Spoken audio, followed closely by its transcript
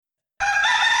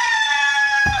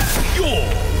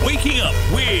Waking Up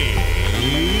with...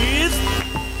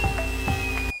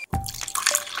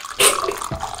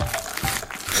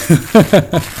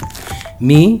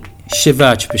 Me,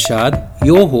 Shivraj Prasad,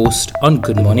 your host on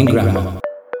Good Morning Grammar.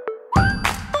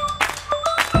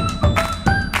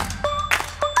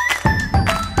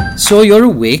 So you're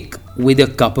awake with your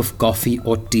cup of coffee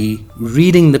or tea,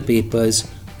 reading the papers,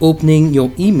 opening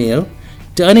your email,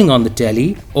 turning on the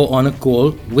telly or on a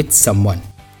call with someone,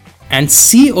 and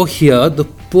see or hear the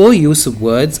poor use of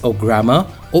words or grammar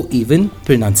or even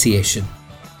pronunciation.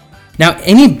 Now,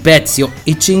 any bets you're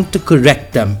itching to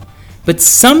correct them, but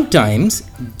sometimes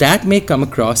that may come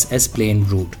across as plain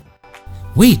rude.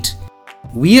 Wait,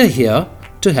 we are here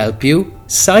to help you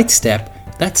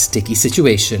sidestep that sticky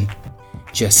situation.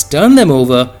 Just turn them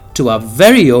over to our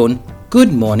very own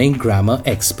Good Morning Grammar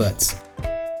experts.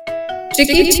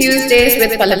 Tricky Tuesdays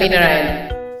with Pallavi Narain.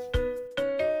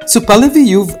 So Pallavi,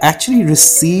 you've actually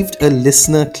received a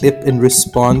listener clip in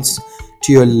response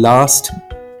to your last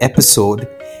episode,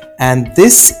 and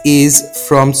this is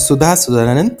from Sudha,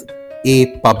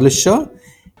 a publisher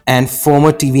and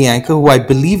former TV anchor who I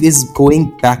believe is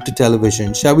going back to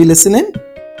television. Shall we listen in?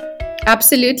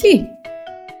 Absolutely.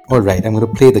 All right, I'm going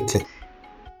to play the clip.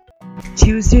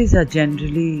 Tuesdays are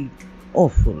generally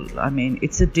awful. I mean,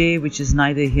 it's a day which is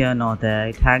neither here nor there.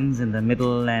 It hangs in the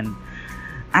middle and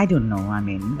I don't know,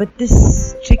 but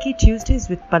this Tricky Tuesdays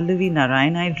with Pallavi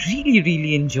Narain, I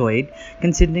really enjoyed,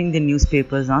 considering the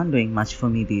newspapers aren't doing much for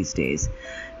me these days.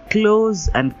 Close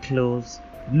and close,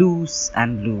 loose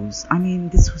and loose.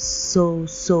 This was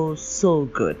so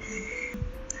good.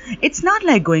 It's not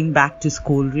like going back to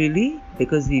school really,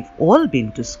 because we've all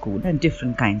been to school and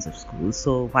different kinds of schools,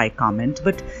 so why comment?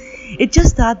 But it's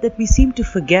just that we seem to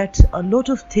forget a lot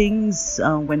of things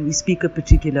when we speak a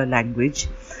particular language.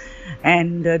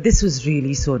 And this was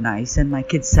really so nice, and my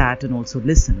kids sat and also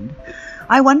listened.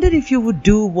 I wonder if you would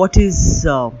do what is,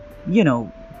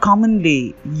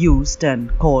 commonly used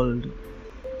and called,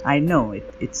 I know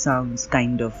it sounds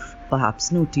kind of perhaps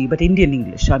snooty, but Indian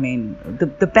English.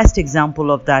 The best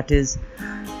example of that is,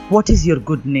 what is your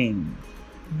good name?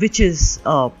 Which is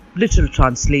a literal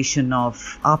translation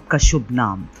of Aapka Shubh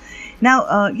Naam.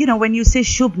 Now, when you say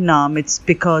Shubh Naam, it's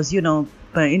because, in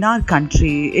our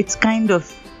country, it's kind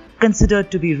of considered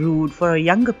to be rude for a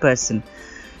younger person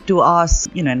to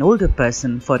ask, an older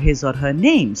person for his or her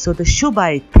name. So the Shubh,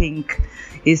 I think,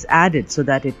 is added so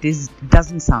that it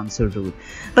doesn't sound so rude.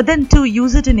 But then to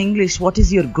use it in English, what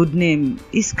is your good name,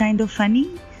 is kind of funny.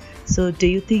 So do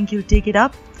you think you'll take it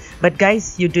up? But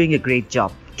guys, you're doing a great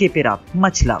job. Keep it up.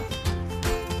 Much love.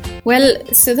 Well,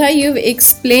 Sudha, you've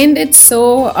explained it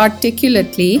so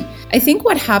articulately. I think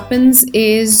what happens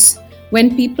is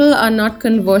when people are not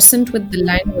conversant with the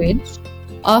language,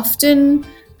 often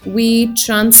we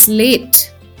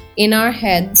translate in our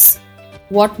heads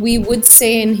what we would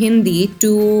say in Hindi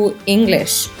to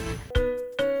English.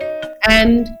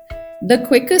 And the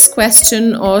quickest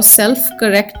question or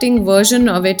self-correcting version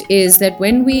of it is that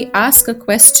when we ask a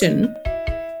question,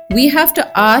 we have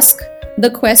to ask the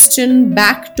question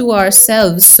back to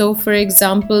ourselves. So, for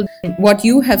example, what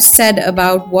you have said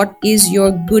about what is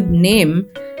your good name,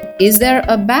 is there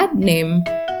a bad name?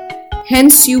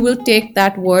 Hence, you will take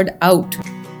that word out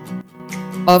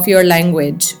of your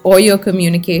language or your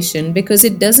communication because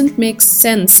it doesn't make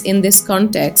sense in this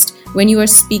context when you are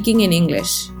speaking in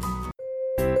English.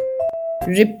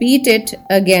 Repeat it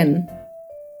again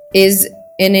is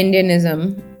an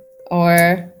Indianism,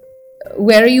 or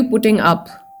where are you putting up?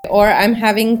 Or I'm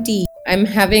having tea, I'm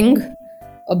having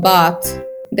a bath.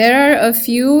 There are a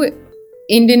few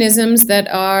Indianisms that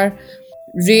are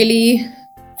really,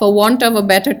 for want of a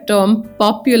better term,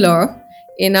 popular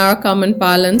in our common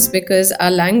parlance because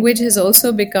our language has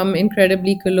also become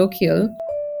incredibly colloquial.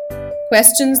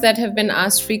 Questions that have been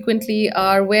asked frequently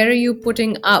are, where are you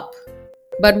putting up?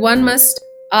 But one must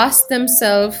ask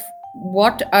themselves,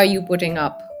 what are you putting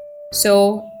up?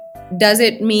 So, does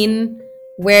it mean,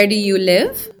 where do you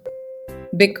live?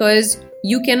 Because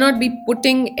you cannot be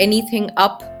putting anything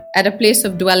up at a place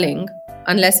of dwelling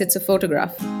unless it's a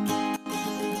photograph.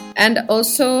 And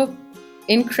also,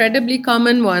 incredibly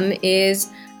common one is,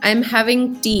 I'm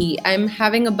having tea, I'm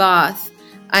having a bath,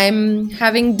 I'm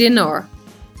having dinner.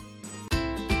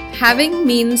 Having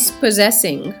means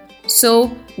possessing. So,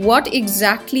 what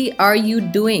exactly are you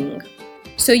doing?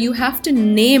 So, you have to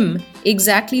name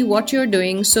exactly what you're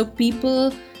doing so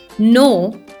people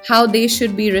know how they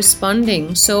should be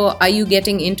responding. So, are you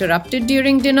getting interrupted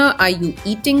during dinner? Are you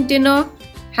eating dinner?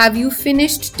 Have you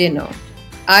finished dinner?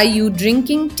 Are you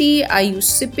drinking tea? Are you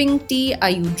sipping tea? Are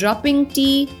you dropping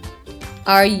tea?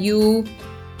 Are you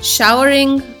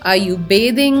showering? Are you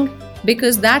bathing?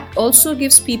 because that also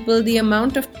gives people the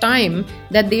amount of time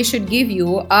that they should give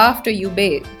you after you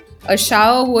bathe. A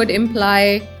shower would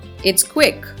imply it's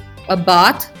quick. A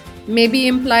bath maybe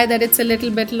imply that it's a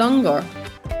little bit longer.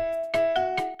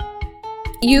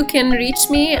 You can reach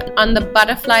me on the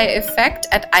butterfly effect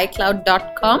at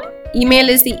iCloud.com. Email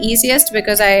is the easiest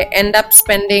because I end up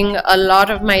spending a lot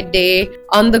of my day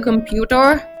on the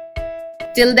computer.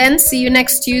 Till then, see you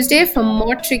next Tuesday for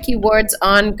more tricky words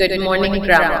on Good Morning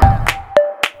Grammar.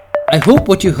 I hope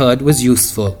what you heard was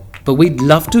useful, but we'd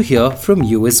love to hear from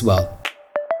you as well.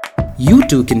 You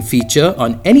too can feature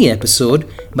on any episode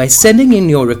by sending in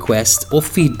your request or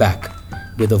feedback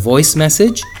with a voice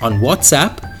message on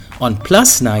WhatsApp on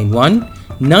 +91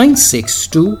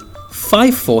 962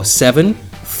 547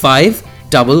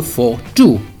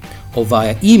 5442 or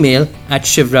via email at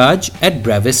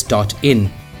shivraj@brevis.in.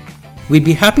 We'd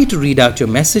be happy to read out your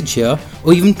message here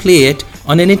or even play it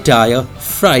on an entire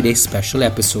Friday special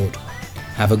episode.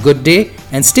 Have a good day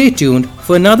and stay tuned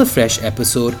for another fresh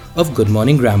episode of Good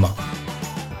Morning Grammar.